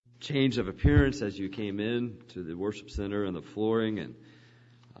change of appearance as you came in to the worship center and the flooring. And,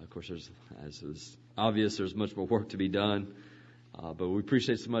 of course, as is obvious, there's much more work to be done. But we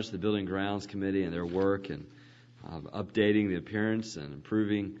appreciate so much the Building Grounds Committee and their work and updating the appearance and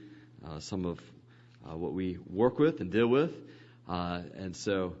improving some of what we work with and deal with. And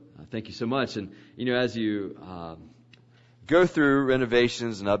so thank you so much. And, as you go through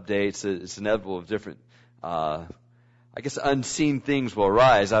renovations and updates, it's inevitable of different, unseen things will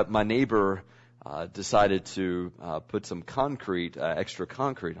arise. My neighbor decided to put some extra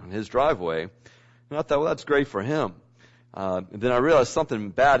concrete on his driveway. And I thought, well, that's great for him. And then I realized something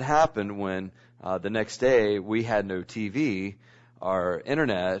bad happened when the next day we had no TV, our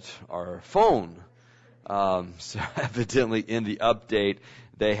internet, our phone. So evidently in the update,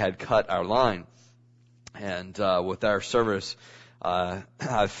 they had cut our line. And with our service,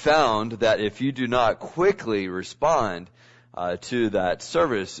 I've found that if you do not quickly respond to that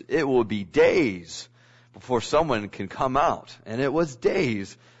service, it will be days before someone can come out. And it was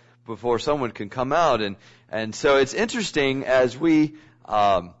days before someone can come out. And so it's interesting as we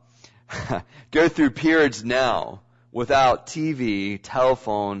go through periods now without TV,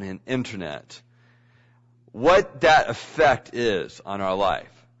 telephone, and internet, what that effect is on our life.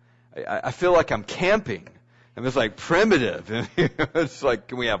 I feel like I'm camping. And it's like primitive. It's like,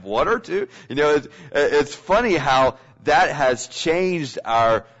 can we have water too? It's funny how that has changed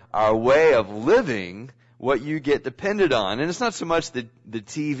our way of living, what you get dependent on. And it's not so much the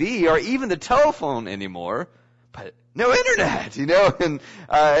TV or even the telephone anymore, but no internet,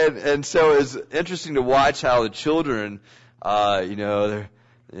 and so it's interesting to watch how the children,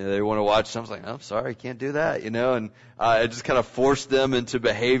 they want to watch something. Like, oh, sorry, can't do that, and it just kind of forced them into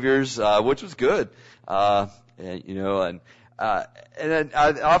behaviors, which was good, and I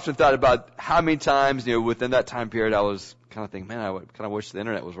often thought about how many times, within that time period, I was kind of thinking, man, I would kind of wish the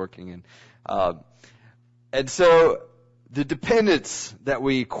internet was working, and so the dependence that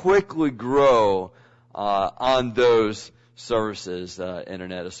we quickly grow on those services,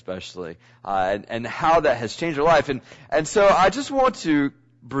 internet especially, and how that has changed our life, and so I just want to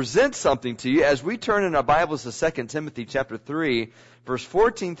present something to you as we turn in our Bibles to 2 Timothy chapter 3, verse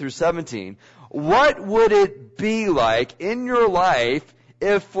 14 through 17. What would it be like in your life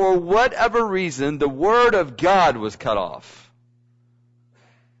if for whatever reason the Word of God was cut off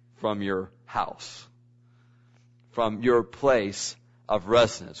from your house, from your place of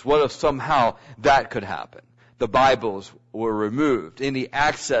residence? What if somehow that could happen? The Bibles were removed, any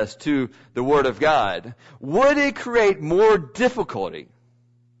access to the Word of God. Would it create more difficulty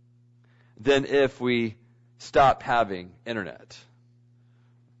than if we stopped having internet?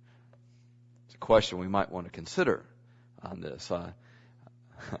 It's a question we might want to consider on this. I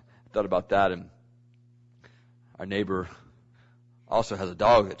thought about that, and our neighbor also has a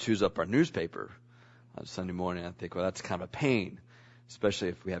dog that chews up our newspaper on Sunday morning. I think, well, that's kind of a pain, especially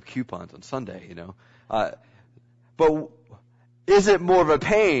if we have coupons on Sunday, But is it more of a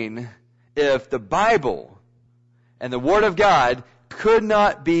pain if the Bible and the Word of God could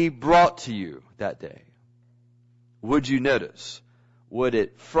not be brought to you that day? Would you notice? Would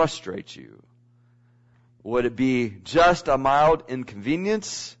it frustrate you? Would it be just a mild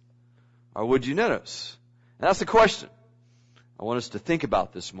inconvenience? Or would you notice? And that's the question I want us to think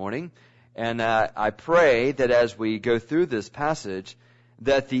about this morning. And I pray that as we go through this passage,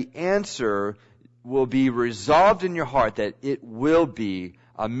 that the answer will be resolved in your heart, that it will be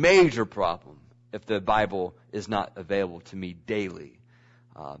a major problem if the Bible is not available to me daily,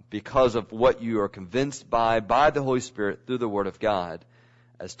 because of what you are convinced by the Holy Spirit through the Word of God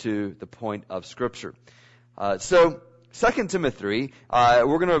as to the point of Scripture. So 2 Timothy,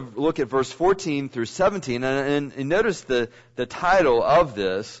 we're going to look at verse 14 through 17, and notice the title of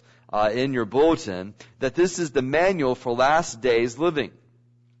this in your bulletin, that this is the manual for last days living.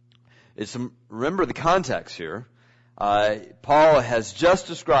 Remember the context here. Paul has just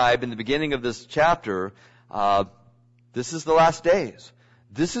described in the beginning of this chapter, this is the last days.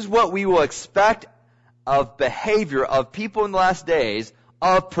 This is what we will expect of behavior of people in the last days,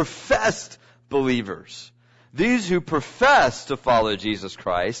 of professed believers. These who profess to follow Jesus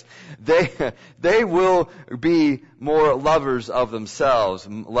Christ, they will be more lovers of themselves,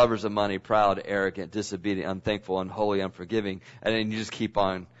 lovers of money, proud, arrogant, disobedient, unthankful, unholy, unforgiving, and then you just keep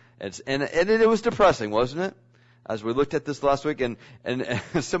on. And it was depressing, wasn't it? As we looked at this last week, and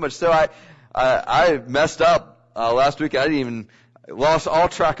so much so, I messed up last week. I didn't even lost all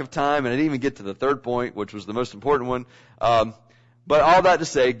track of time, and I didn't even get to the third point, which was the most important one. But all that to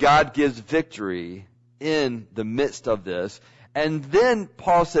say, God gives victory in the midst of this. And then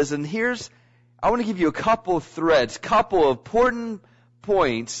Paul says, and I want to give you a couple of threads, couple of important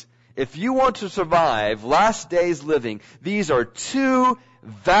points if you want to survive last days living, these are two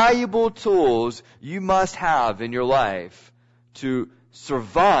valuable tools you must have in your life to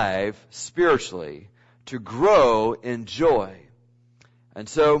survive spiritually, to grow in joy. And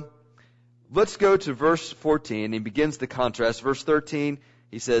so, let's go to verse 14. He begins the contrast. Verse 13,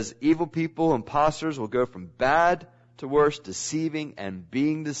 he says, evil people, imposters will go from bad to worse, deceiving and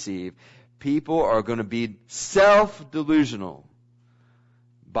being deceived. People are going to be self-delusional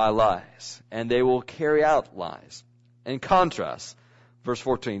by lies, and they will carry out lies. In contrast, verse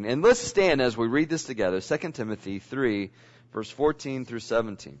 14. And let's stand as we read this together, 2 Timothy 3, verse 14 through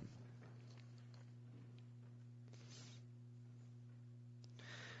 17.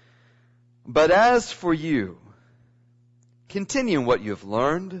 But as for you, continue in what you have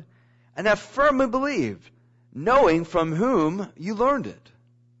learned and have firmly believed, knowing from whom you learned it,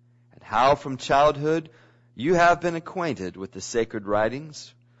 and how from childhood you have been acquainted with the sacred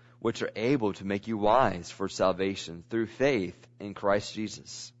writings, which are able to make you wise for salvation through faith in Christ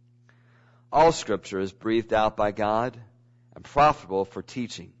Jesus. All Scripture is breathed out by God and profitable for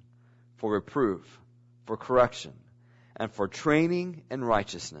teaching, for reproof, for correction, and for training in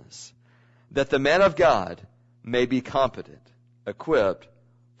righteousness, that the man of God may be competent, equipped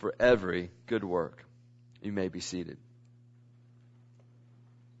for every good work. You may be seated.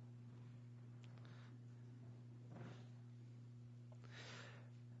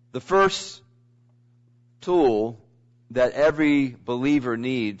 The first tool that every believer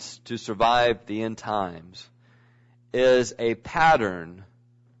needs to survive the end times is a pattern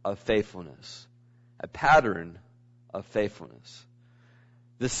of faithfulness. A pattern of faithfulness.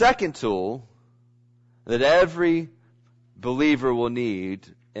 The second tool that every believer will need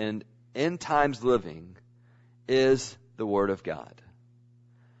in end times living is the Word of God.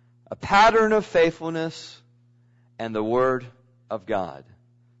 A pattern of faithfulness and the Word of God.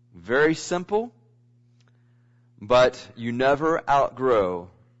 Very simple, but you never outgrow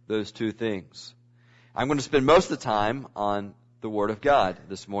those two things. I'm going to spend most of the time on the Word of God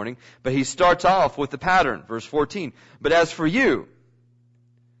this morning, but he starts off with the pattern, verse 14. But as for you,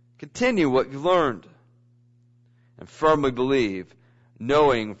 continue what you've learned and firmly believe,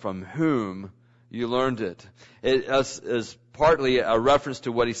 knowing from whom you learned it. It is partly a reference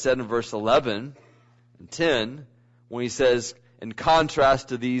to what he said in verse 11 and 10 when he says, in contrast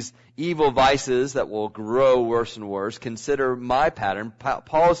to these evil vices that will grow worse and worse, consider my pattern,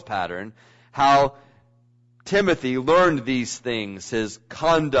 Paul's pattern, how Timothy learned these things, his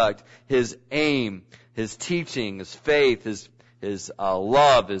conduct, his aim, his teaching, his faith, his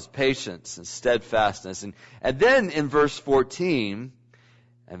love, his patience, and steadfastness. And then in verse 14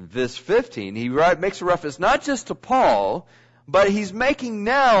 and verse 15, he makes a reference not just to Paul, but he's making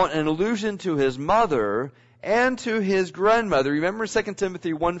now an allusion to his mother and to his grandmother. Remember 2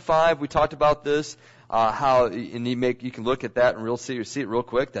 Timothy 1:5, we talked about this, and you can look at that and see it real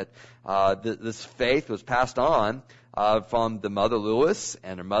quick, that this faith was passed on from the mother Lois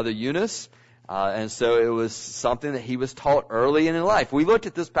and her mother Eunice. And so it was something that he was taught early in life. We looked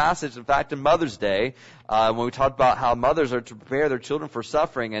at this passage, in fact, in Mother's Day, when we talked about how mothers are to prepare their children for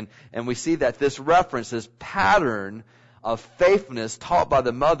suffering. And we see that this reference, this pattern of faithfulness taught by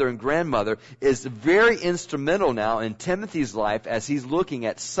the mother and grandmother is very instrumental now in Timothy's life as he's looking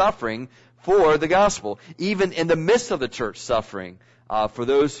at suffering for the gospel, even in the midst of the church suffering. For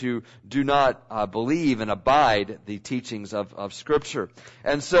those who do not believe and abide the teachings of Scripture.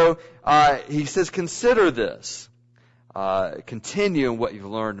 And so he says, consider this. Continue in what you've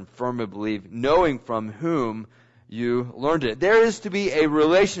learned and firmly believe, knowing from whom you learned it. There is to be a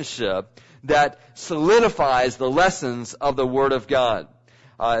relationship that solidifies the lessons of the Word of God.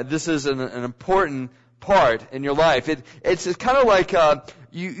 This is an important part in your life. It's kind of like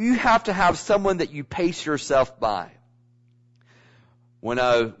you have to have someone that you pace yourself by. When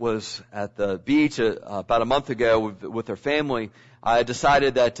I was at the beach about a month ago with our family, I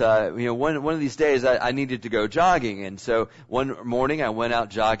decided that one of these days I needed to go jogging, and so one morning I went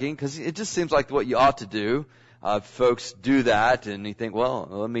out jogging because it just seems like what you ought to do. Folks do that, and you think, well,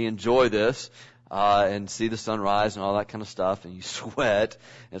 let me enjoy this and see the sunrise and all that kind of stuff, and you sweat,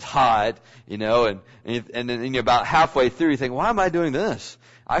 it's hot, and then you're about halfway through, you think, why am I doing this?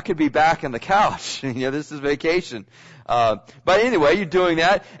 I could be back on the couch. This is vacation. But anyway, you're doing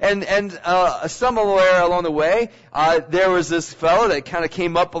that, and somewhere along the way, there was this fellow that kind of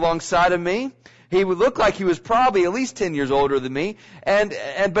came up alongside of me. He would look like he was probably at least 10 years older than me,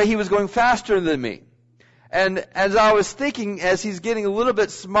 but he was going faster than me. And as I was thinking, as he's getting a little bit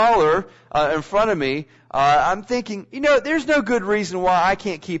smaller in front of me, I'm thinking, there's no good reason why I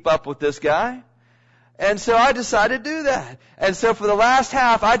can't keep up with this guy. And so I decided to do that. And so for the last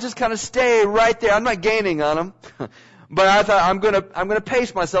half, I just kind of stay right there. I'm not gaining on them. But I thought I'm gonna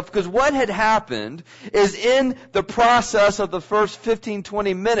pace myself, because what had happened is in the process of the first 15,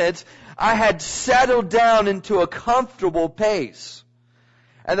 20 minutes, I had settled down into a comfortable pace.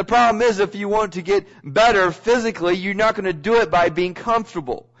 And the problem is, if you want to get better physically, you're not going to do it by being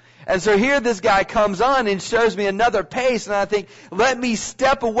comfortable. And so here this guy comes on and shows me another pace, and I think, let me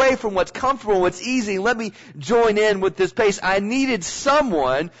step away from what's comfortable, what's easy, let me join in with this pace. I needed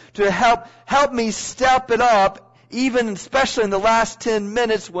someone to help me step it up, even especially in the last 10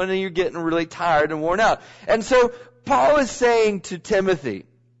 minutes when you're getting really tired and worn out. And so Paul is saying to Timothy,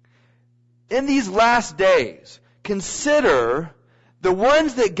 in these last days, consider the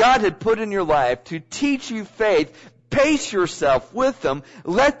ones that God had put in your life to teach you faith. Pace yourself with them.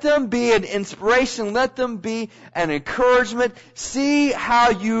 Let them be an inspiration. Let them be an encouragement. See how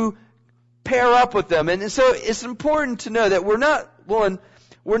you pair up with them. And so it's important to know that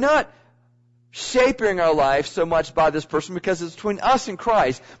we're not shaping our life so much by this person, because it's between us and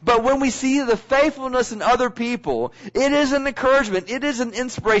Christ. But when we see the faithfulness in other people, it is an encouragement. It is an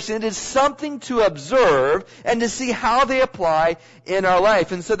inspiration. It is something to observe and to see how they apply in our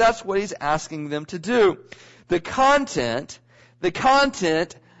life. And so that's what he's asking them to do. The content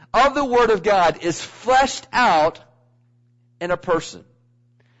of the Word of God is fleshed out in a person.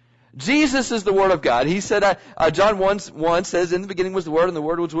 Jesus is the Word of God. He said, John 1 says, in the beginning was the Word, and the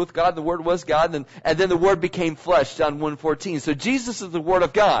Word was with God, and the Word was God, and then the Word became flesh, John 1:14. So Jesus is the Word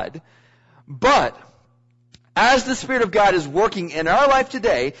of God. But as the Spirit of God is working in our life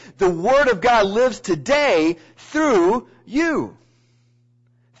today, the Word of God lives today through you,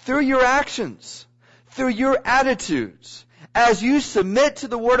 through your actions, through your attitudes. As you submit to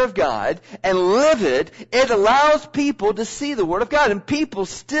the Word of God and live it, it allows people to see the Word of God. And people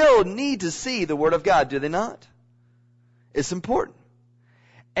still need to see the Word of God, do they not? It's important.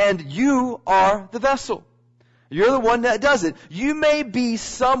 And you are the vessel. You're the one that does it. You may be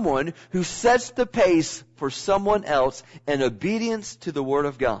someone who sets the pace for someone else in obedience to the Word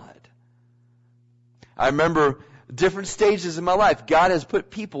of God. I remember different stages in my life. God has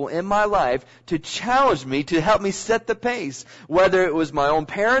put people in my life to challenge me, to help me set the pace. Whether it was my own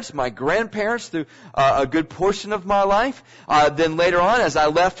parents, my grandparents through a good portion of my life. Then later on, as I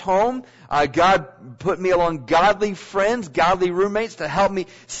left home, God put me along godly friends, godly roommates to help me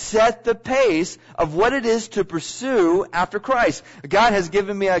set the pace of what it is to pursue after Christ. God has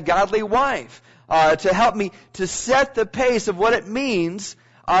given me a godly wife to help me to set the pace of what it means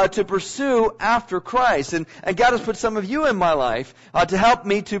to pursue after Christ. And God has put some of you in my life to help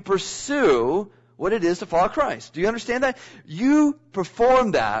me to pursue what it is to follow Christ. Do you understand that? You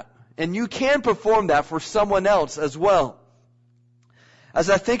perform that, and you can perform that for someone else as well. As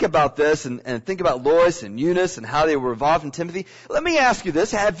I think about this and think about Lois and Eunice and how they were involved in Timothy, let me ask you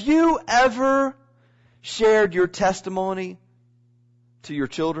this. Have you ever shared your testimony to your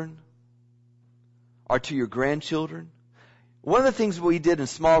children or to your grandchildren? One of the things we did in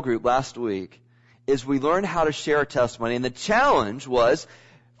small group last week is we learned how to share a testimony. And the challenge was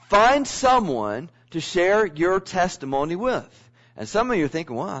find someone to share your testimony with. And some of you are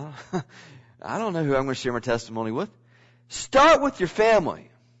thinking, well, I don't know who I'm going to share my testimony with. Start with your family.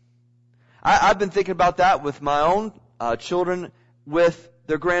 I've been thinking about that with my own children, with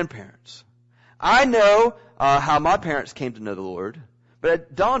their grandparents. I know how my parents came to know the Lord, but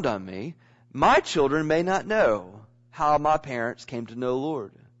it dawned on me, my children may not know how my parents came to know the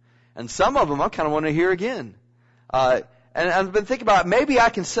Lord. And some of them I kind of want to hear again. And I've been thinking about, maybe I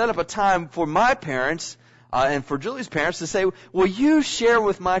can set up a time for my parents and for Julie's parents to say, will you share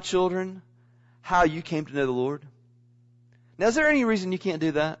with my children how you came to know the Lord? Now, is there any reason you can't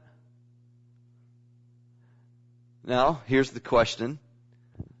do that? Now, here's the question.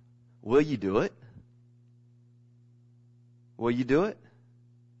 Will you do it? Will you do it?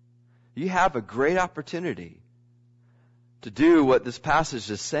 You have a great opportunity to do what this passage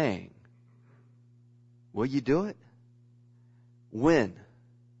is saying. Will you do it? When?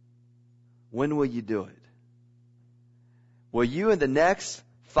 When will you do it? Will you, in the next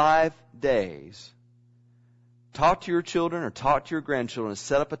 5 days, talk to your children or talk to your grandchildren and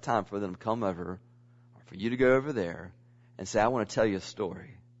set up a time for them to come over, or for you to go over there and say, I want to tell you a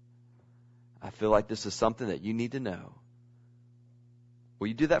story. I feel like this is something that you need to know. Will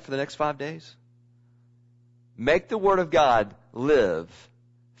you do that for the next 5 days? Make the Word of God live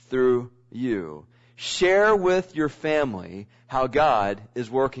through you. Share with your family how God is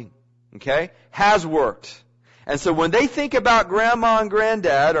working. Okay? Has worked. And so when they think about grandma and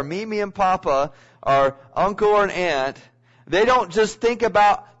granddad, or Mimi and Papa, or uncle or an aunt, They don't just think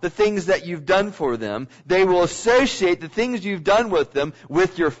about the things that you've done for them. They will associate the things you've done with them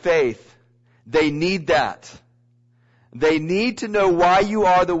with your faith. They need that. They need to know why you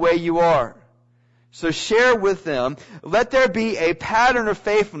are the way you are. So share with them. Let there be a pattern of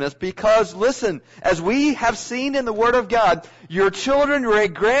faithfulness, because, listen, as we have seen in the Word of God, your children, your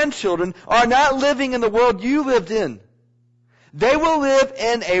grandchildren are not living in the world you lived in. They will live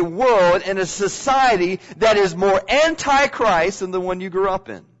in a world, in a society that is more anti-Christ than the one you grew up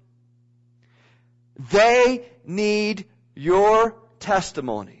in. They need your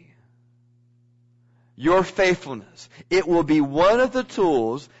testimony, your faithfulness. It will be one of the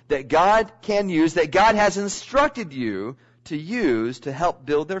tools that God can use, that God has instructed you to use to help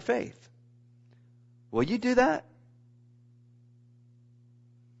build their faith. Will you do that?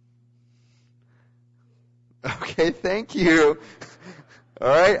 Okay, thank you. All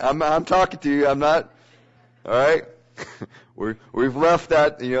right, I'm talking to you. I'm not. All right, we've left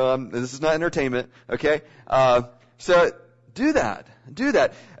that. This is not entertainment. Okay, so do that,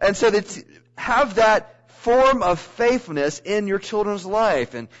 and so have that form of faithfulness in your children's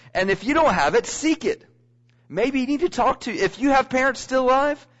life, and if you don't have it, seek it. Maybe you need to talk to. If you have parents still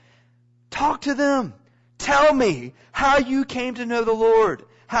alive, talk to them. Tell me how you came to know the Lord.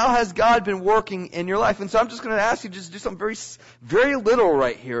 How has God been working in your life? And so I'm just going to ask you to just do something very, very little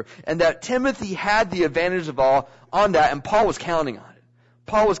right here. And that Timothy had the advantage of all on that, and Paul was counting on it.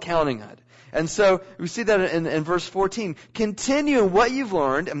 Paul was counting on it. And so we see that in verse 14. Continue in what you've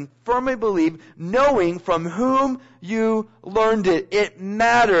learned and firmly believe, knowing from whom you learned it. It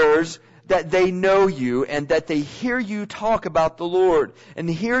matters that they know you and that they hear you talk about the Lord and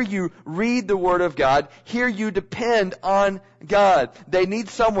hear you read the Word of God, hear you depend on God. They need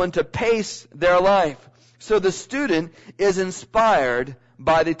someone to pace their life. So the student is inspired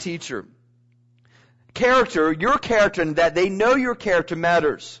by the teacher. Character, your character, and that they know your character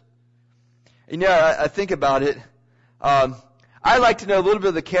matters. I think about it. I like to know a little bit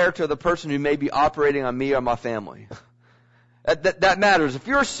of the character of the person who may be operating on me or my family. That matters. If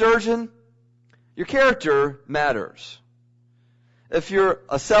you're a surgeon, your character matters. If you're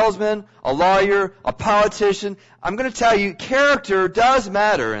a salesman, a lawyer, a politician, I'm going to tell you, character does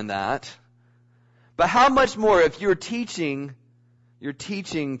matter in that. But how much more if you're teaching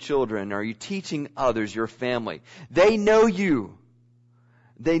children, or you're teaching others, your family. They know you.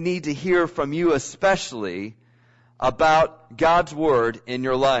 They need to hear from you especially about God's Word in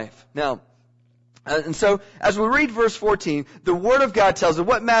your life. Now, and so, as we read verse 14, the Word of God tells us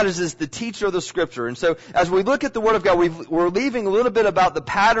what matters is the teacher of the Scripture. And so, as we look at the Word of God, we're leaving a little bit about the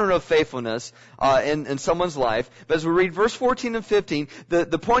pattern of faithfulness in someone's life. But as we read verse 14 and 15,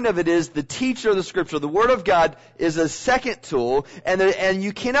 the point of it is the teacher of the Scripture. The Word of God is a second tool, and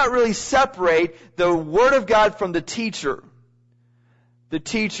you cannot really separate the Word of God from the teacher. The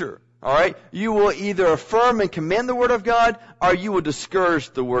teacher. All right? You will either affirm and commend the Word of God, or you will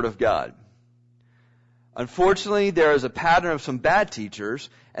discourage the Word of God. Unfortunately, there is a pattern of some bad teachers,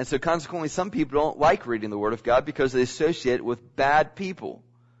 and so consequently some people don't like reading the Word of God because they associate it with bad people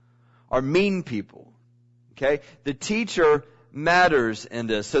or mean people. Okay? The teacher matters in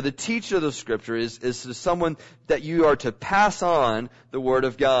this. So the teacher of the Scripture is someone that you are to pass on the Word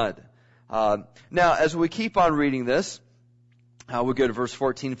of God. Now, as we keep on reading this, we'll go to verse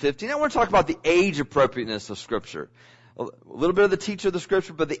 14 and 15. I want to talk about the age appropriateness of Scripture. A little bit of the teacher of the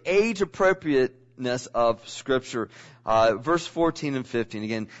Scripture, but the age appropriateness of Scripture. Verse 14 and 15.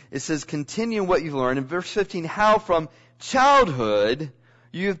 Again, it says, continue what you've learned. In verse 15, how from childhood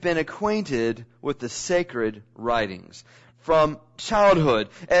you've been acquainted with the sacred writings. From childhood.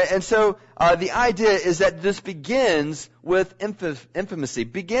 And so the idea is that this begins with infancy,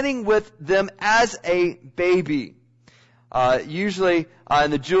 beginning with them as a baby. Usually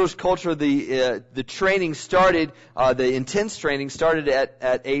in the Jewish culture, the training started, the intense training started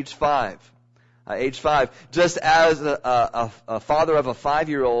at age 5. Age 5. Just as a father of a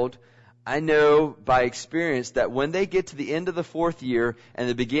 5-year-old, I know by experience that when they get to the end of the 4th year and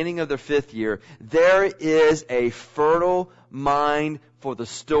the beginning of their 5th year, there is a fertile mind for the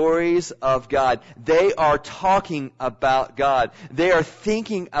stories of God. They are talking about God. They are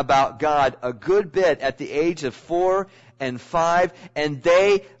thinking about God a good bit at the age of 4 and 5, and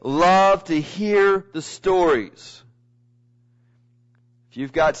they love to hear the stories. If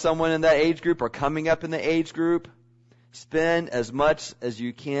you've got someone in that age group or coming up in the age group, spend as much as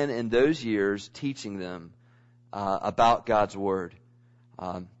you can in those years teaching them about God's Word.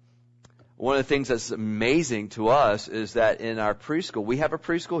 One one of the things that's amazing to us is that in our preschool, we have a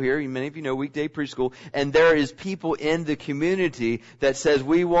preschool here, many of you know, weekday preschool, and there is people in the community that says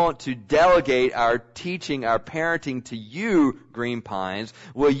we want to delegate our teaching, our parenting to you, Green Pines.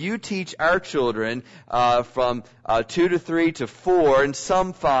 Will you teach our children from 2 to 3 to 4 and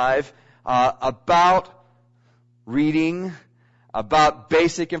some 5 about reading, about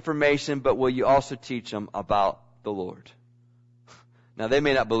basic information, but will you also teach them about the Lord? Now, they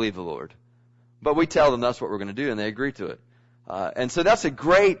may not believe the Lord, but we tell them that's what we're going to do, and they agree to it. And so that's a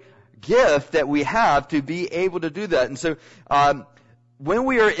great gift that we have to be able to do that. And so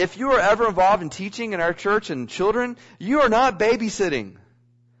if you are ever involved in teaching in our church and children, you are not babysitting.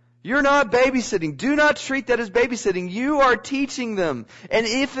 You're not babysitting. Do not treat that as babysitting. You are teaching them. And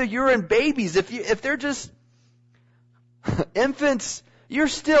if you're in babies, if they're just infants,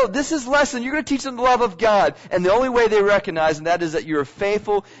 this is lesson. You're going to teach them the love of God. And the only way they recognize, and that is that you're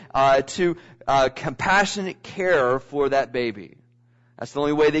faithful to compassionate care for that baby. That's the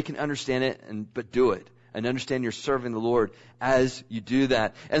only way they can understand it, but do it. And understand you're serving the Lord as you do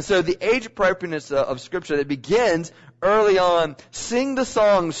that. And so the age appropriateness of Scripture that begins early on. Sing the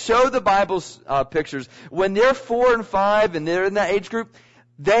songs, show the Bible's pictures. When they're 4 and 5 and they're in that age group,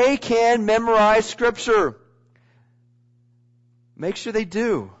 they can memorize Scripture. Make sure they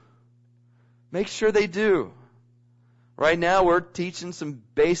do. Make sure they do. Right now we're teaching some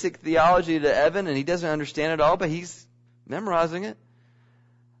basic theology to Evan, and he doesn't understand it all, but he's memorizing it.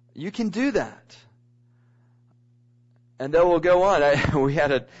 You can do that. And then we'll go on. We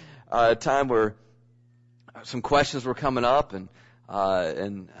had a time where some questions were coming up, and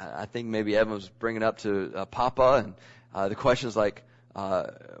I think maybe Evan was bringing it up to Papa, and the questions like,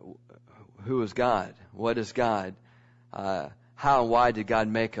 who is God? What is God? How and why did God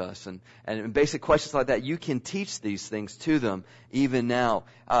make us? And basic questions like that. You can teach these things to them even now.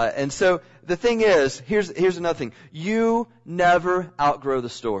 And so the thing is, here's another thing. You never outgrow the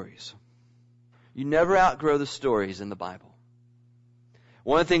stories. You never outgrow the stories in the Bible.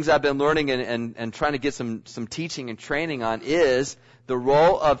 One of the things I've been learning and trying to get some teaching and training on is the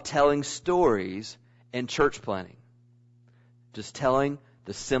role of telling stories in church planning. Just telling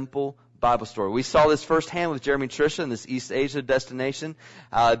the simple Bible story. We saw this firsthand with Jeremy and Tricia in this East Asia destination.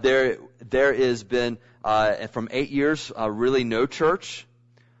 There has been, from 8 years, really no church,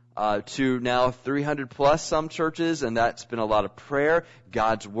 to now 300 plus some churches, and that's been a lot of prayer.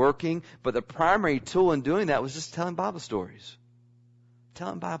 God's working. But the primary tool in doing that was just telling Bible stories.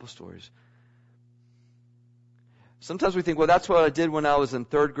 Telling Bible stories. Sometimes we think, well, that's what I did when I was in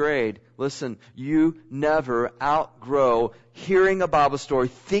 3rd grade. Listen, you never outgrow hearing a Bible story,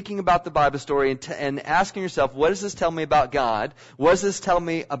 thinking about the Bible story, and asking yourself, what does this tell me about God? What does this tell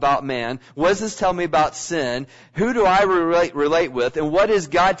me about man? What does this tell me about sin? Who do I relate with? And what is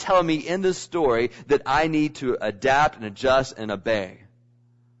God telling me in this story that I need to adapt and adjust and obey?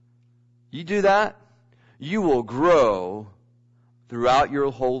 You do that, you will grow throughout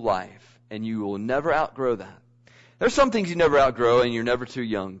your whole life, and you will never outgrow that. There's some things you never outgrow, and you're never too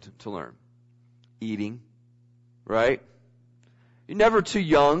young to learn. Eating, right? You're never too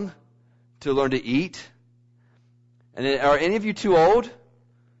young to learn to eat. And are any of you too old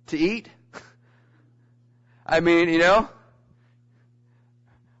to eat? I mean,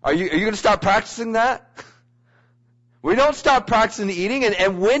 are you going to stop practicing that? We don't stop practicing eating,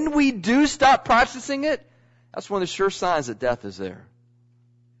 and when we do stop practicing it, that's one of the sure signs that death is there.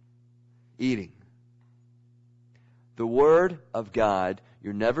 Eating. The Word of God,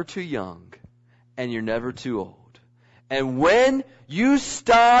 you're never too young and you're never too old. And when you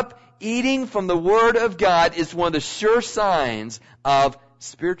stop eating from the Word of God, it's one of the sure signs of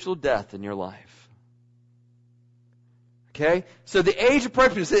spiritual death in your life. Okay? So the age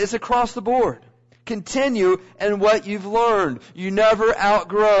appropriateness is across the board. Continue in what you've learned. You never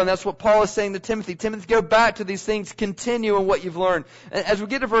outgrow. And that's what Paul is saying to Timothy. Timothy, go back to these things. Continue in what you've learned. And as we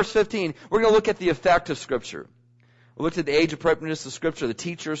get to verse 15, we're going to look at the effect of Scripture. We looked at the age appropriateness of Scripture, the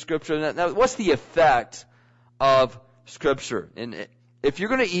teacher of Scripture. Now, what's the effect of Scripture? And if you're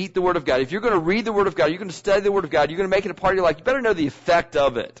going to eat the Word of God, if you're going to read the Word of God, you're going to study the Word of God, you're going to make it a part of your life, you better know the effect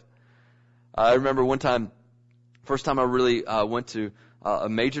of it. I remember one time, first time I really went to a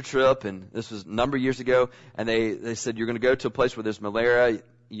major trip, and this was a number of years ago, and they said, you're going to go to a place where there's malaria,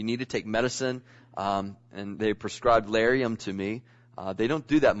 you need to take medicine, and they prescribed Lariam to me. They don't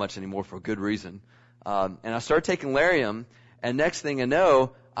do that much anymore for a good reason. And I started taking Lariam, and next thing I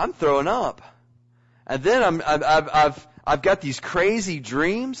know, I'm throwing up. And then I've got these crazy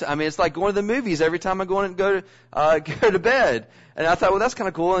dreams. I mean, it's like going to the movies every time I go to bed. And I thought, well, that's kind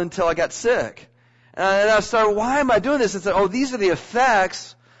of cool until I got sick. And I started, why am I doing this? And said, oh, these are the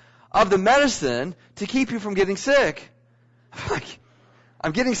effects of the medicine to keep you from getting sick. Like,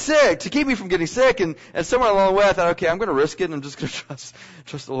 I'm getting sick, to keep me from getting sick. And somewhere along the way I thought, okay, I'm going to risk it and I'm just going to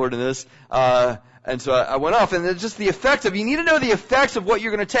trust the Lord in this. And so I went off, and it's just the effects of, you need to know the effects of what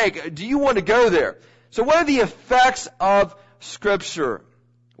you're going to take. Do you want to go there? So what are the effects of Scripture?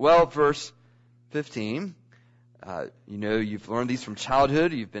 Well, verse 15, you've learned these from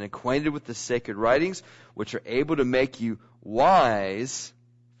childhood. You've been acquainted with the sacred writings, which are able to make you wise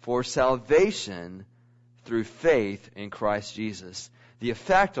for salvation through faith in Christ Jesus. The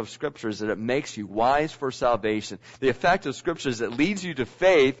effect of Scripture is that it makes you wise for salvation. The effect of Scripture is that it leads you to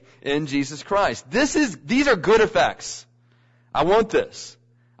faith in Jesus Christ. These are good effects. I want this.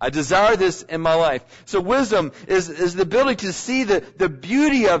 I desire this in my life. So wisdom is the ability to see the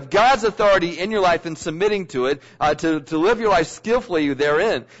beauty of God's authority in your life and submitting to it, to live your life skillfully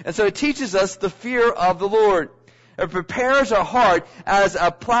therein. And so it teaches us the fear of the Lord. It prepares our heart as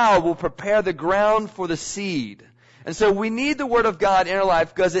a plow will prepare the ground for the seed. And so we need the Word of God in our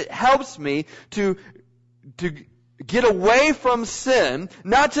life because it helps me to get away from sin,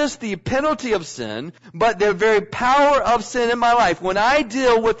 not just the penalty of sin, but the very power of sin in my life. When I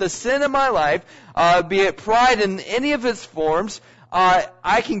deal with the sin in my life, be it pride in any of its forms,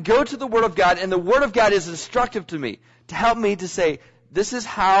 I can go to the Word of God, and the Word of God is instructive to me, to help me to say, this is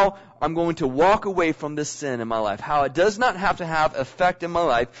how I'm going to walk away from this sin in my life. How it does not have to have effect in my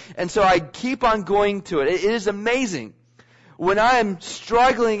life. And so I keep on going to it. It is amazing. When I am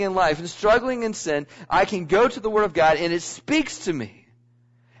struggling in life and struggling in sin, I can go to the Word of God and it speaks to me.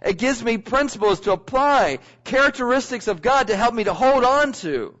 It gives me principles to apply, characteristics of God to help me to hold on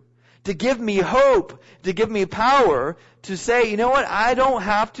to give me hope, to give me power to say, you know what, I don't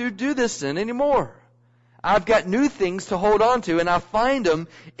have to do this sin anymore. I've got new things to hold on to, and I find them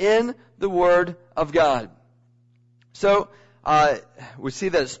in the Word of God. So, we see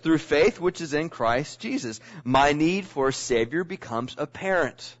that it's through faith, which is in Christ Jesus. My need for a Savior becomes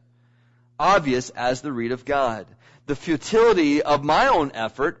apparent, obvious as the read of God. The futility of my own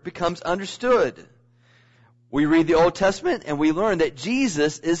effort becomes understood. We read the Old Testament and we learn that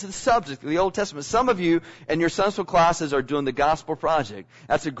Jesus is the subject of the Old Testament. Some of you in your Sunday school classes are doing the Gospel Project.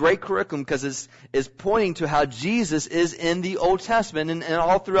 That's a great curriculum because it's pointing to how Jesus is in the Old Testament and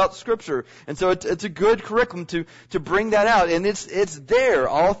all throughout Scripture. And so it's a good curriculum to bring that out. And it's there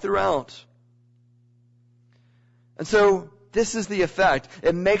all throughout. And so this is the effect.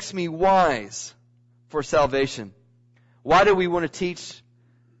 It makes me wise for salvation. Why do we want to teach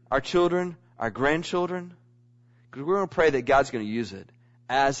our children, our grandchildren? Because we're going to pray that God's going to use it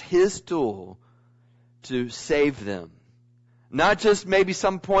as His tool to save them. Not just maybe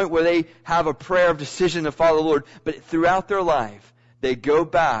some point where they have a prayer of decision to follow the Lord, but throughout their life, they go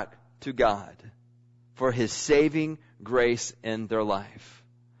back to God for His saving grace in their life.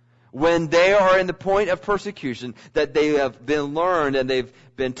 When they are in the point of persecution, that they have been learned and they've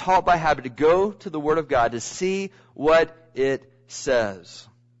been taught by habit to go to the Word of God to see what it says.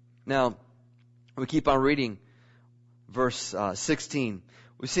 Now, we keep on reading verse 16.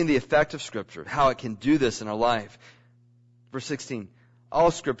 We've seen the effect of Scripture, how it can do this in our life. Verse 16, all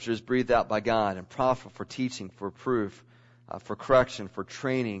Scripture is breathed out by God and profitable for teaching, for reproof, for correction, for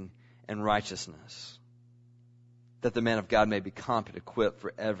training in righteousness, that the man of God may be competent, equipped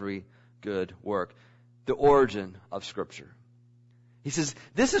for every good work. The origin of Scripture. He says,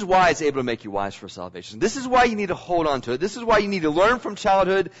 this is why it's able to make you wise for salvation. This is why you need to hold on to it. This is why you need to learn from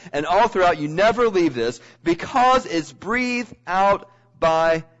childhood and all throughout. You never leave this because it's breathed out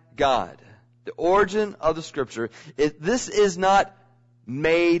by God. The origin of the Scripture. This is not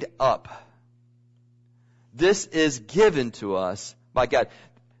made up. This is given to us by God.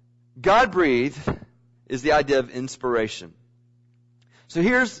 God breathed is the idea of inspiration. So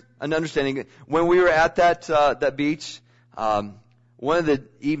here's an understanding. When we were at that beach, one of the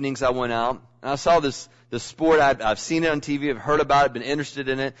evenings I went out, and I saw this sport. I've seen it on TV. I've heard about it, been interested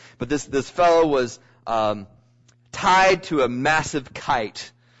in it. But this fellow was tied to a massive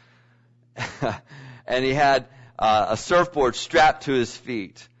kite. And he had a surfboard strapped to his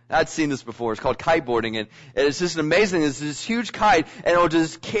feet. I'd seen this before. It's called kiteboarding. And it's just amazing. It's this huge kite, and it'll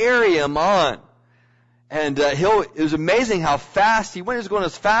just carry him on. And it was amazing how fast he went. He was going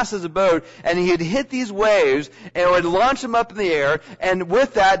as fast as a boat, and he'd hit these waves, and it would launch him up in the air, and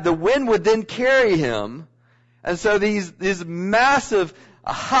with that, the wind would then carry him. And so these massive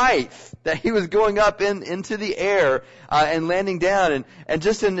heights that he was going up into the air and landing down, and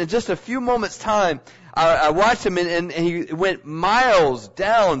just in just a few moments' time, I watched him, and he went miles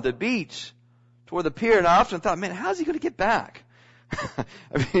down the beach toward the pier, and I often thought, man, how's he going to get back?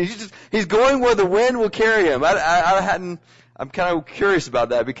 I mean, he's going where the wind will carry him. I I'm kind of curious about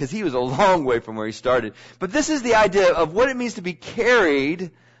that because he was a long way from where he started. But this is the idea of what it means to be carried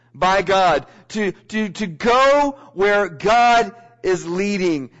by God, to go where God is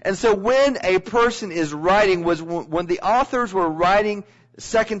leading. And so when a person is writing, when the authors were writing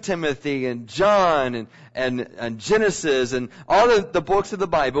 2 Timothy and John and Genesis and all of the books of the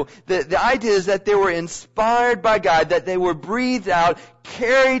Bible, the idea is that they were inspired by God, that they were breathed out,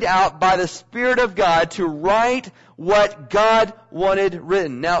 carried out by the Spirit of God to write what God wanted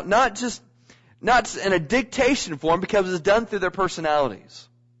written. Now, not in a dictation form because it was done through their personalities.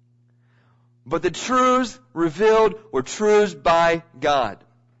 But the truths revealed were truths by God.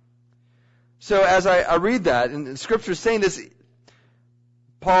 So as I read that, and Scripture is saying this,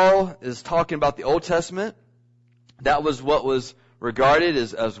 Paul is talking about the Old Testament. That was what was regarded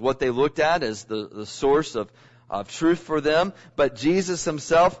as what they looked at as the source of truth for them. But Jesus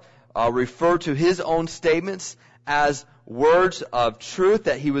himself referred to his own statements as words of truth,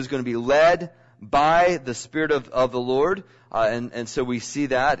 that he was going to be led by the Spirit of the Lord. And so we see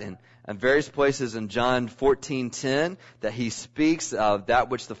that in various places in John 14:10, that he speaks of that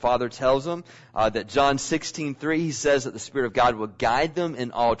which the Father tells him. That John 16:3, he says that the Spirit of God will guide them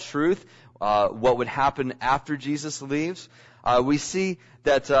in all truth, what would happen after Jesus leaves. We see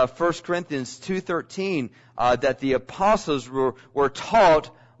that 1 Corinthians 2:13, that the apostles were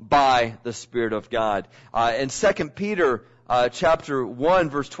taught by the Spirit of God. In 2 Peter chapter 1,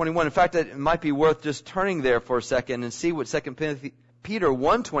 verse 21, in fact, it might be worth just turning there for a second and see what 2 Peter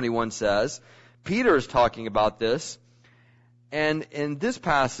 1:21 says. Peter is talking about this. And in this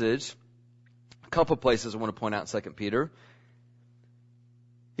passage, a couple of places I want to point out in 2 Peter.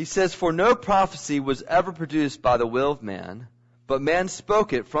 He says, "For no prophecy was ever produced by the will of man, but man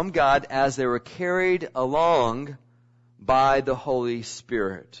spoke it from God as they were carried along by the Holy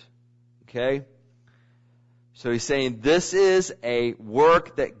Spirit." Okay? So he's saying this is a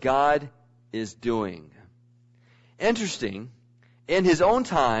work that God is doing. Interesting. In his own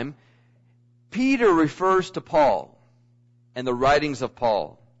time, Peter refers to Paul and the writings of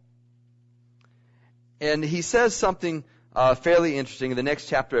Paul. And he says something fairly interesting in the next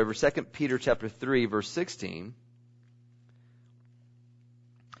chapter over, 2 Peter chapter 3, verse 16.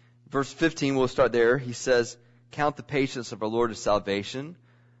 Verse 15, we'll start there. He says, "Count the patience of our Lord as salvation,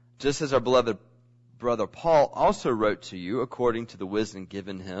 just as our beloved brother Paul also wrote to you according to the wisdom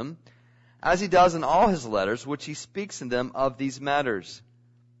given him, as he does in all his letters, which he speaks in them of these matters.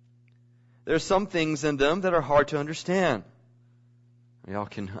 There are some things in them that are hard to understand." Y'all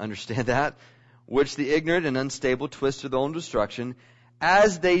can understand that. "Which the ignorant and unstable twist to their own destruction,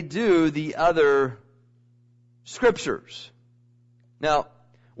 as they do the other scriptures." Now,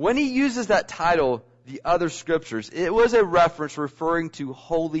 when he uses that title, the other scriptures, it was a reference referring to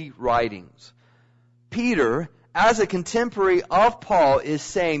holy writings. Peter, as a contemporary of Paul, is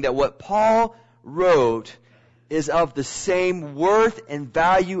saying that what Paul wrote is of the same worth and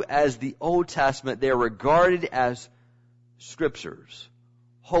value as the Old Testament. They are regarded as scriptures,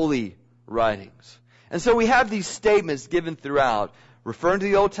 holy writings. And so we have these statements given throughout, referring to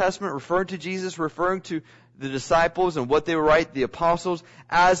the Old Testament, referring to Jesus, referring to the disciples and what they would write, the apostles,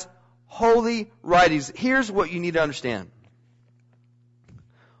 as holy writings. Here's what you need to understand.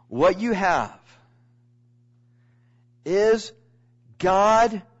 What you have is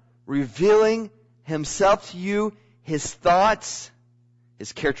God revealing himself to you, his thoughts,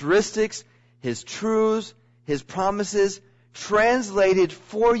 his characteristics, his truths, his promises, translated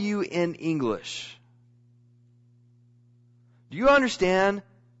for you in English. Do you understand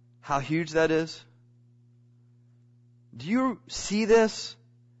how huge that is? Do you see this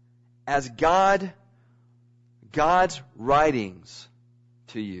as God's writings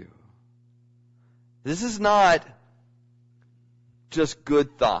to you? This is not just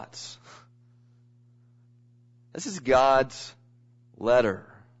good thoughts. This is God's letter.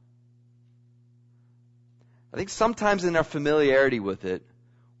 I think sometimes in our familiarity with it,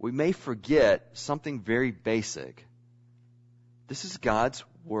 we may forget something very basic. This is God's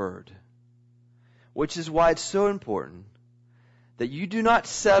Word, which is why it's so important that you do not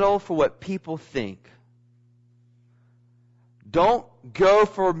settle for what people think. Don't go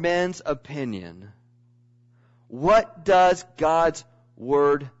for men's opinion. What does God's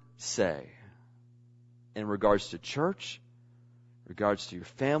Word say in regards to church, regards to your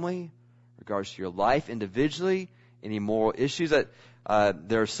family, regards to your life individually, any moral issues?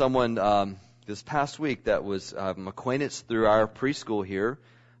 There's someone this past week that was acquaintance through our preschool here.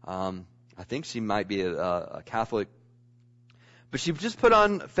 I think she might be a Catholic. But she just put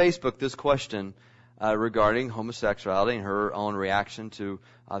on Facebook this question regarding homosexuality and her own reaction to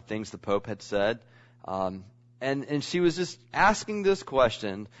things the Pope had said. And she was just asking this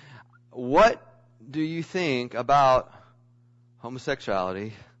question, what do you think about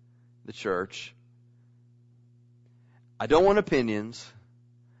homosexuality, the church? I don't want opinions.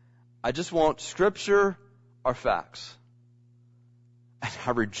 I just want scripture or facts. And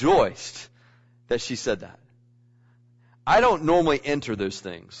I rejoiced that she said that. I don't normally enter those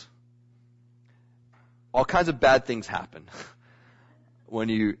things. All kinds of bad things happen when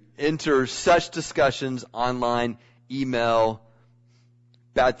you enter such discussions online, email.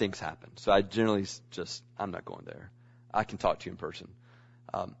 Bad things happen. So I generally I'm not going there. I can talk to you in person.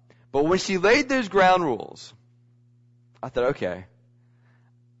 But when she laid those ground rules, I thought, okay,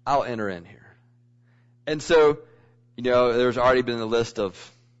 I'll enter in here. And so, there's already been a list of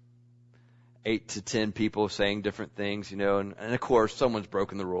 8 to 10 people saying different things, and of course, someone's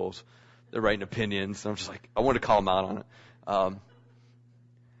broken the rules. They're writing opinions. I'm just like, I want to call them out on it.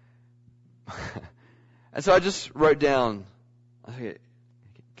 And so I just wrote down,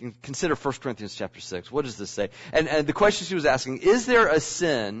 consider 1 Corinthians chapter 6. What does this say? And the question she was asking, is there a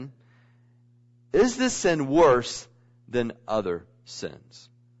sin? Is this sin worse than other sins?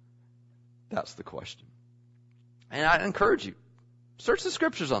 That's the question. And I encourage you, search the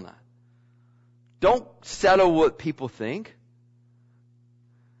scriptures on that. Don't settle what people think.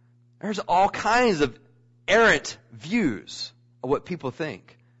 There's all kinds of errant views of what people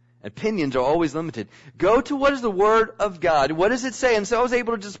think. Opinions are always limited. Go to what is the Word of God. What does it say? And so I was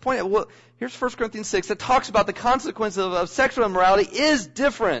able to just point out, well, here's 1 Corinthians 6 that talks about the consequence of sexual immorality is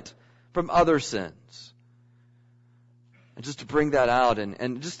different from other sins. And just to bring that out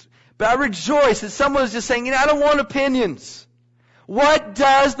but I rejoice that someone is just saying, I don't want opinions. What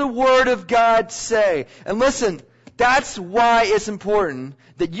does the Word of God say? And listen, that's why it's important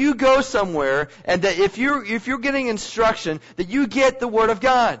that you go somewhere and that if you're getting instruction, that you get the Word of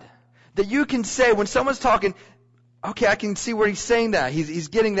God. That you can say, when someone's talking, okay, I can see where he's saying that. He's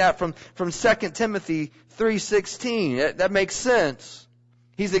getting that from 2 Timothy 3:16. That makes sense.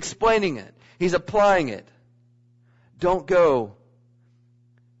 He's explaining it. He's applying it. Don't go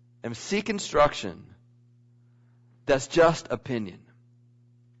and seek instruction that's just opinion.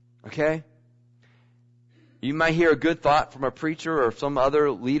 Okay? You might hear a good thought from a preacher or some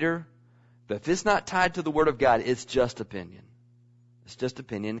other leader, but if it's not tied to the Word of God, it's just opinion. It's just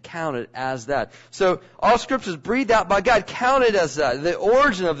opinion. Count it as that. So all Scripture is breathed out by God. Count it as that. The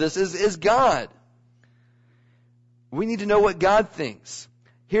origin of this is God. We need to know what God thinks.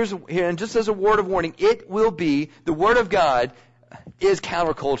 Here, and just as a word of warning, it will be, the Word of God is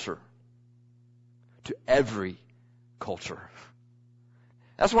counterculture to every culture.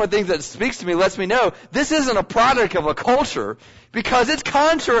 That's one of the things that speaks to me, lets me know this isn't a product of a culture because it's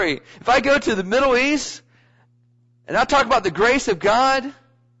contrary. If I go to the Middle East and I talk about the grace of God,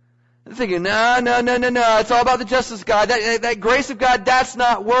 I'm thinking, no, it's all about the justice of God. That grace of God, that's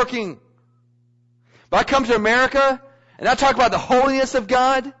not working. But I come to America and I talk about the holiness of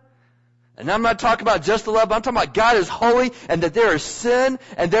God, and I'm not talking about just the love, I'm talking about God is holy and that there is sin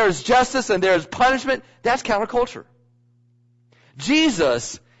and there is justice and there is punishment. That's counterculture.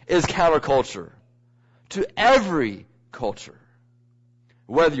 Jesus is counterculture to every culture.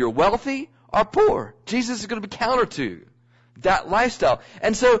 Whether you're wealthy or poor, Jesus is going to be counter to that lifestyle.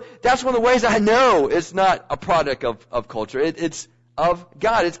 And so that's one of the ways I know it's not a product of culture. It's of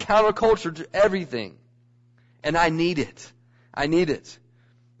God. It's counterculture to everything. And I need it. I need it.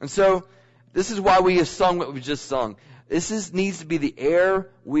 And so this is why we have sung what we just sung. This needs to be the air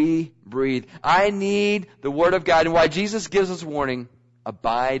we breathe. I need the Word of God. And why Jesus gives us warning,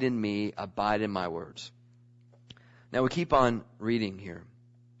 abide in me, abide in my words. Now we keep on reading here.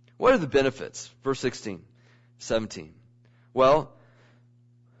 What are the benefits? Verse 16, 17. Well,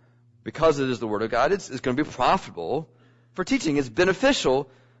 because it is the Word of God, it's going to be profitable for teaching. It's beneficial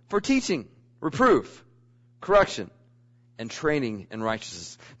for teaching, reproof, correction, and training in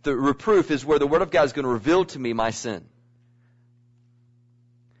righteousness. The reproof is where the Word of God is going to reveal to me my sin.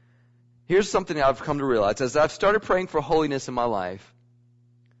 Here's something I've come to realize. As I've started praying for holiness in my life,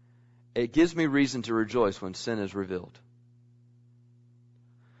 it gives me reason to rejoice when sin is revealed.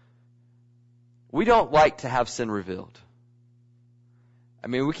 We don't like to have sin revealed. I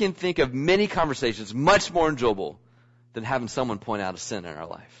mean, we can think of many conversations much more enjoyable than having someone point out a sin in our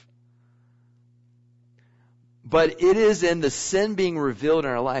life. But it is in the sin being revealed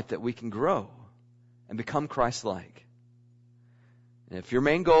in our life that we can grow and become Christ-like. And if your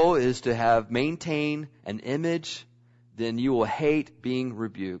main goal is to maintain an image, then you will hate being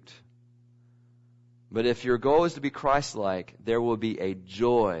rebuked. But if your goal is to be Christ-like, there will be a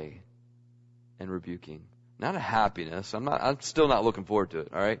joy in rebuking. Not a happiness. I'm still not looking forward to it,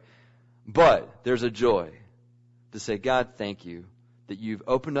 all right? But there's a joy. to say, God, thank you that you've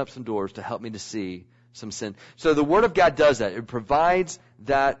opened up some doors to help me to see some sin. So the Word of God does that. It provides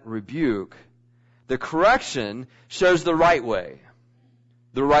that rebuke. The correction shows the right way.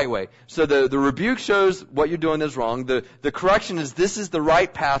 The right way. So the rebuke shows what you're doing is wrong. The correction is this is the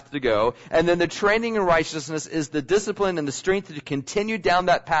right path to go. And then the training in righteousness is the discipline and the strength to continue down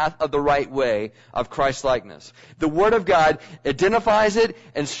that path of the right way of Christ-likeness. The Word of God identifies it,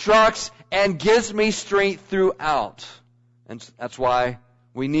 instructs, and gives me strength throughout. And that's why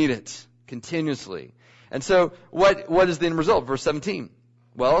we need it continuously. And so what is the end result? Verse 17.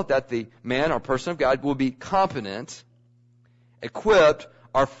 Well, that the man or person of God will be competent, equipped,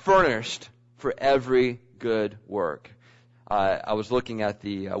 or furnished for every good work. I was looking at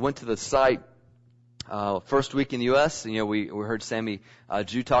went to the site first week in the U.S. We heard Sammy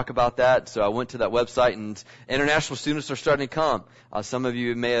Jew talk about that. So I went to that website, and international students are starting to come. Some of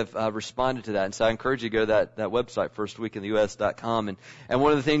you may have responded to that. And so I encourage you to go to that website, firstweekintheus.com. And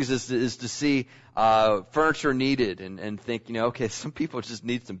one of the things is to see furniture needed and think, okay, some people just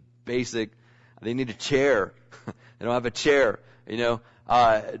need some basic, they need a chair. They don't have a chair,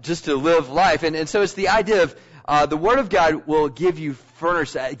 just to live life. And so it's the idea of the Word of God will give you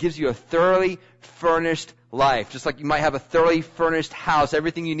it gives you a thoroughly furnished life. Just like you might have a thoroughly furnished house,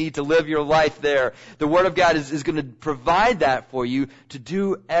 everything you need to live your life there. The Word of God is going to provide that for you to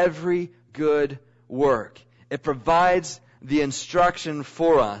do every good work. It provides the instruction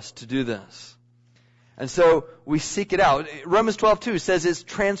for us to do this. And so we seek it out. Romans 12:2 says it's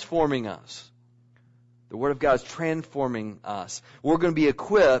transforming us. The Word of God is transforming us. We're going to be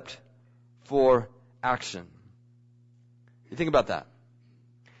equipped for action. You think about that.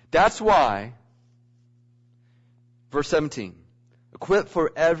 That's why, verse 17, equipped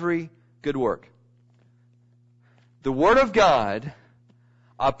for every good work. The Word of God,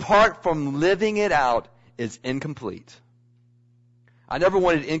 apart from living it out, is incomplete. I never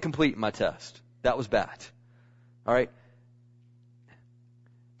wanted incomplete in my test. That was bad. All right?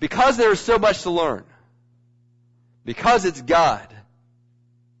 Because there is so much to learn, because it's God,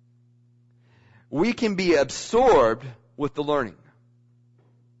 we can be absorbed with the learning.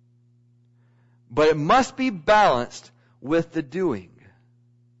 But it must be balanced with the doing.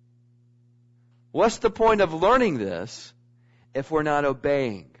 What's the point of learning this if we're not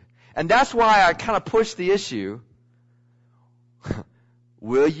obeying? And that's why I kind of push the issue.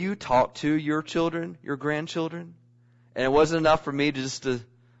 Will you talk to your children, your grandchildren? And it wasn't enough for me to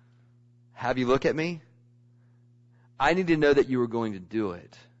have you look at me. I need to know that you were going to do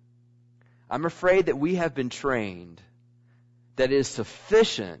it. I'm afraid that we have been trained that it is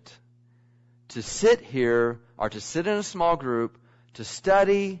sufficient to sit here or to sit in a small group, to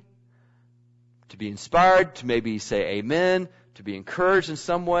study, to be inspired, to maybe say amen, to be encouraged in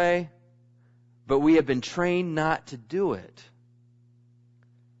some way. But we have been trained not to do it.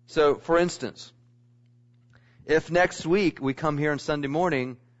 So, for instance, if next week we come here on Sunday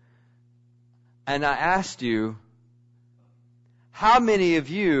morning and I asked you, how many of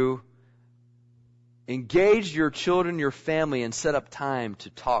you engaged your children, your family, and set up time to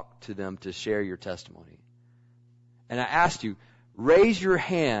talk to them, to share your testimony? And I asked you, raise your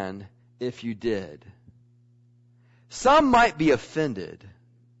hand if you did. Some might be offended.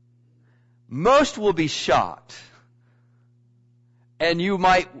 Most will be shocked. And you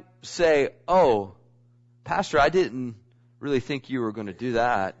might say, oh, Pastor, I didn't really think you were going to do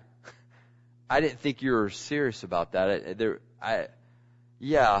that. I didn't think you were serious about that.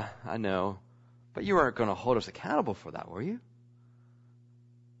 Yeah, I know. But you weren't going to hold us accountable for that, were you?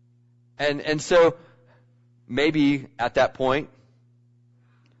 And so maybe at that point,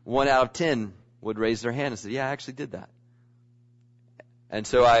 1 out of 10 would raise their hand and say, yeah, I actually did that. And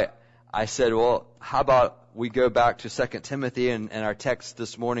so I said, well, how about we go back to 2 Timothy, and our text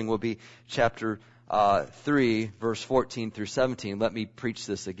this morning will be chapter 3, verse 14 through 17. Let me preach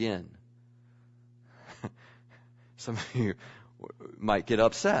this again. Some of you might get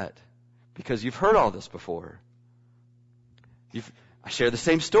upset because you've heard all this before. I share the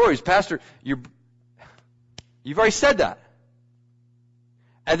same stories. Pastor, you've already said that.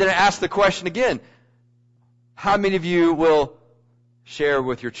 And then I ask the question again, how many of you will share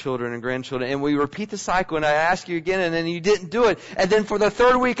with your children and grandchildren? And we repeat the cycle, and I ask you again, and then you didn't do it. And then for the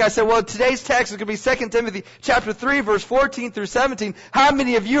third week, I said, well, today's text is going to be 2 Timothy chapter 3, verse 14 through 17. How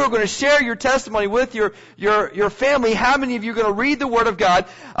many of you are going to share your testimony with your family? How many of you are going to read the Word of God?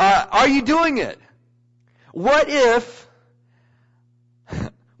 Are you doing it? What if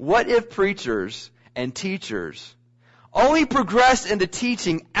preachers and teachers only progressed into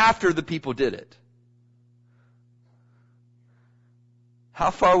teaching after the people did it? How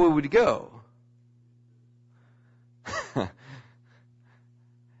far would we go?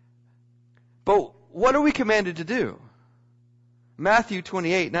 But what are we commanded to do? Matthew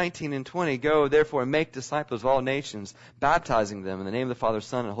 28:19 and 20, go therefore and make disciples of all nations, baptizing them in the name of the Father,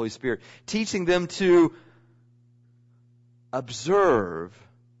 Son, and Holy Spirit, teaching them to observe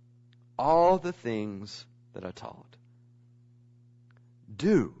all the things that I taught.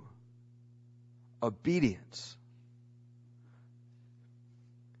 Do. Obedience.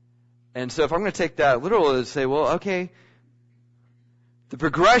 And so if I'm going to take that literal and say, well, okay, the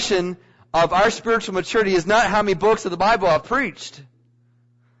progression of our spiritual maturity is not how many books of the Bible I've preached,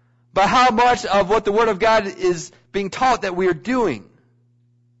 but how much of what the Word of God is being taught that we are doing.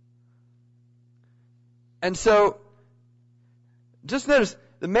 And so, just notice,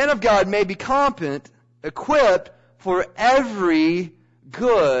 the man of God may be competent, equipped for every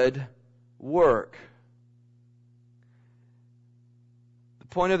good work. The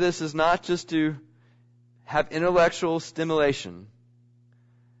point of this is not just to have intellectual stimulation,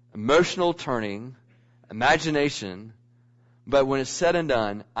 emotional turning, imagination, but when it's said and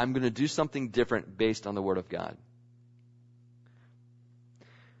done, I'm going to do something different based on the Word of God.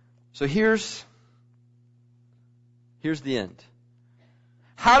 So here's the end.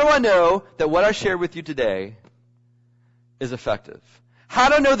 How do I know that what I shared with you today is effective? How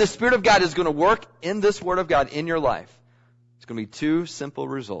do I know the Spirit of God is going to work in this Word of God in your life? It's going to be two simple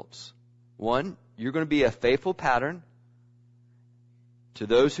results. One, you're going to be a faithful pattern to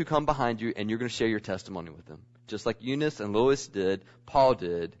those who come behind you, and you're going to share your testimony with them. Just like Eunice and Lois did, Paul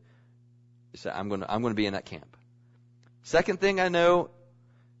did. You say, I'm going to be in that camp. Second thing I know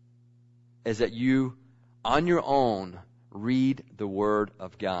is that you, on your own, read the Word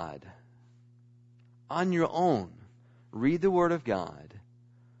of God. On your own, read the Word of God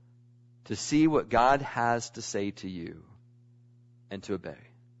to see what God has to say to you and to obey.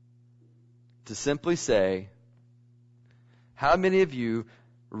 To simply say, how many of you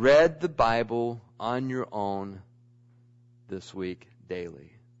read the Bible on your own this week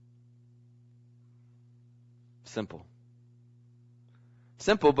daily? Simple.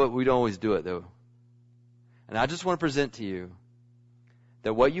 Simple, but we don't always do it, though. And I just want to present to you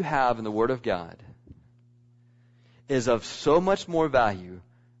that what you have in the Word of God is of so much more value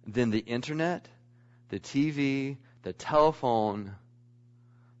than the internet, the TV, the telephone,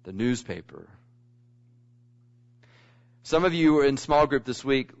 the newspaper. Some of you were in small group this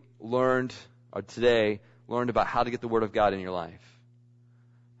week learned about how to get the Word of God in your life.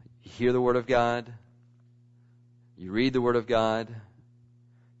 You hear the Word of God. You read the Word of God.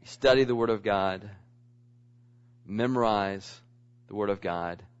 You study the Word of God. Memorize the Word of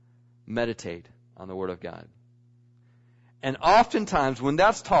God. Meditate on the Word of God. And oftentimes when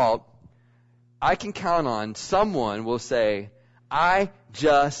that's taught, I can count on someone will say, I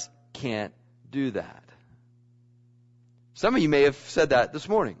just can't do that. Some of you may have said that this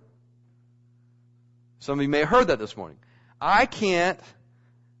morning. Some of you may have heard that this morning. I can't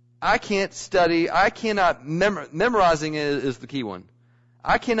study, memorizing is the key one.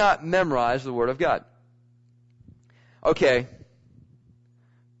 I cannot memorize the Word of God. Okay.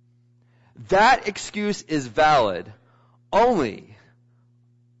 That excuse is valid only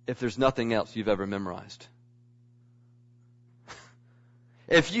if there's nothing else you've ever memorized.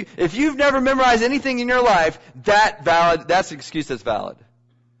 If you've never memorized anything in your life, that's an excuse that's valid.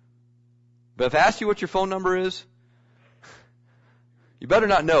 But if I ask you what your phone number is, you better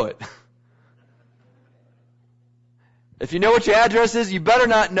not know it. If you know what your address is, you better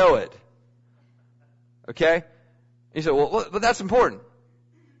not know it. Okay? You say, well, but that's important.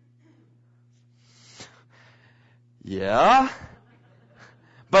 Yeah.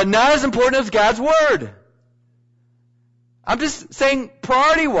 But not as important as God's Word. I'm just saying,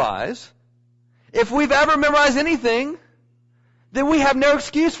 priority-wise, if we've ever memorized anything, then we have no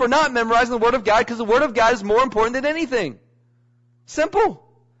excuse for not memorizing the Word of God, because the Word of God is more important than anything. Simple.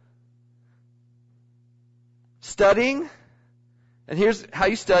 Studying, and here's how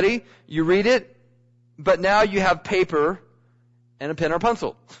you study. You read it, but now you have paper and a pen or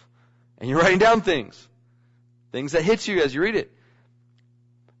pencil, and you're writing down things that hit you as you read it.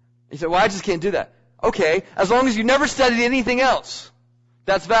 You say, well, I just can't do that. Okay, as long as you never studied anything else,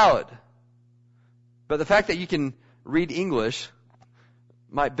 that's valid. But the fact that you can read English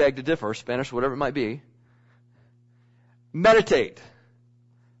might beg to differ, Spanish, whatever it might be. Meditate.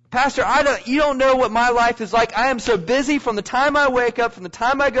 Pastor, you don't know what my life is like. I am so busy from the time I wake up, from the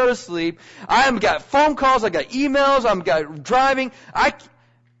time I go to sleep. I've got phone calls, I've got emails, I've got driving. I've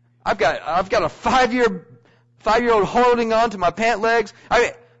got a 5-year-old holding on to my pant legs.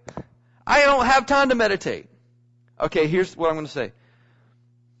 I don't have time to meditate. Okay, here's what I'm going to say.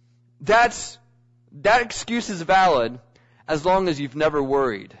 That's that excuse is valid as long as you've never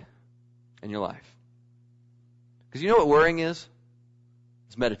worried in your life. Because you know what worrying is?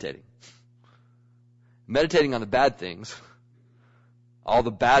 It's meditating. Meditating on the bad things, all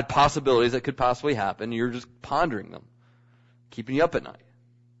the bad possibilities that could possibly happen, you're just pondering them, keeping you up at night.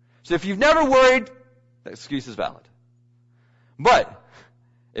 So if you've never worried, that excuse is valid. But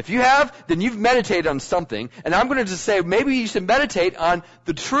if you have, then you've meditated on something, and I'm going to just say maybe you should meditate on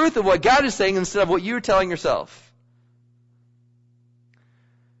the truth of what God is saying instead of what you're telling yourself.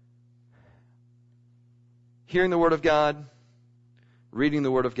 Hearing the Word of God, reading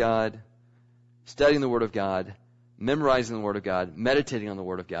the Word of God, studying the Word of God, memorizing the Word of God, meditating on the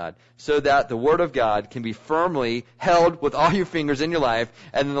Word of God, so that the Word of God can be firmly held with all your fingers in your life,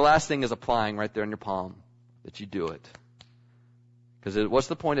 and then the last thing is applying right there in your palm, that you do it. Because what's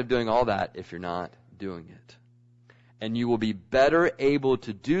the point of doing all that if you're not doing it? And you will be better able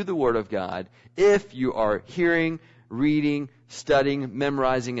to do the Word of God if you are hearing, reading, studying,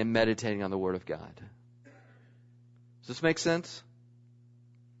 memorizing, and meditating on the Word of God. Does this make sense?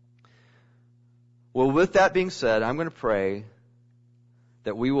 Well, with that being said, I'm going to pray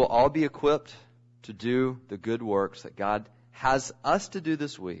that we will all be equipped to do the good works that God has us to do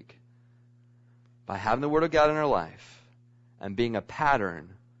this week by having the Word of God in our life and being a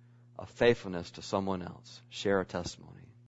pattern of faithfulness to someone else. Share a testimony.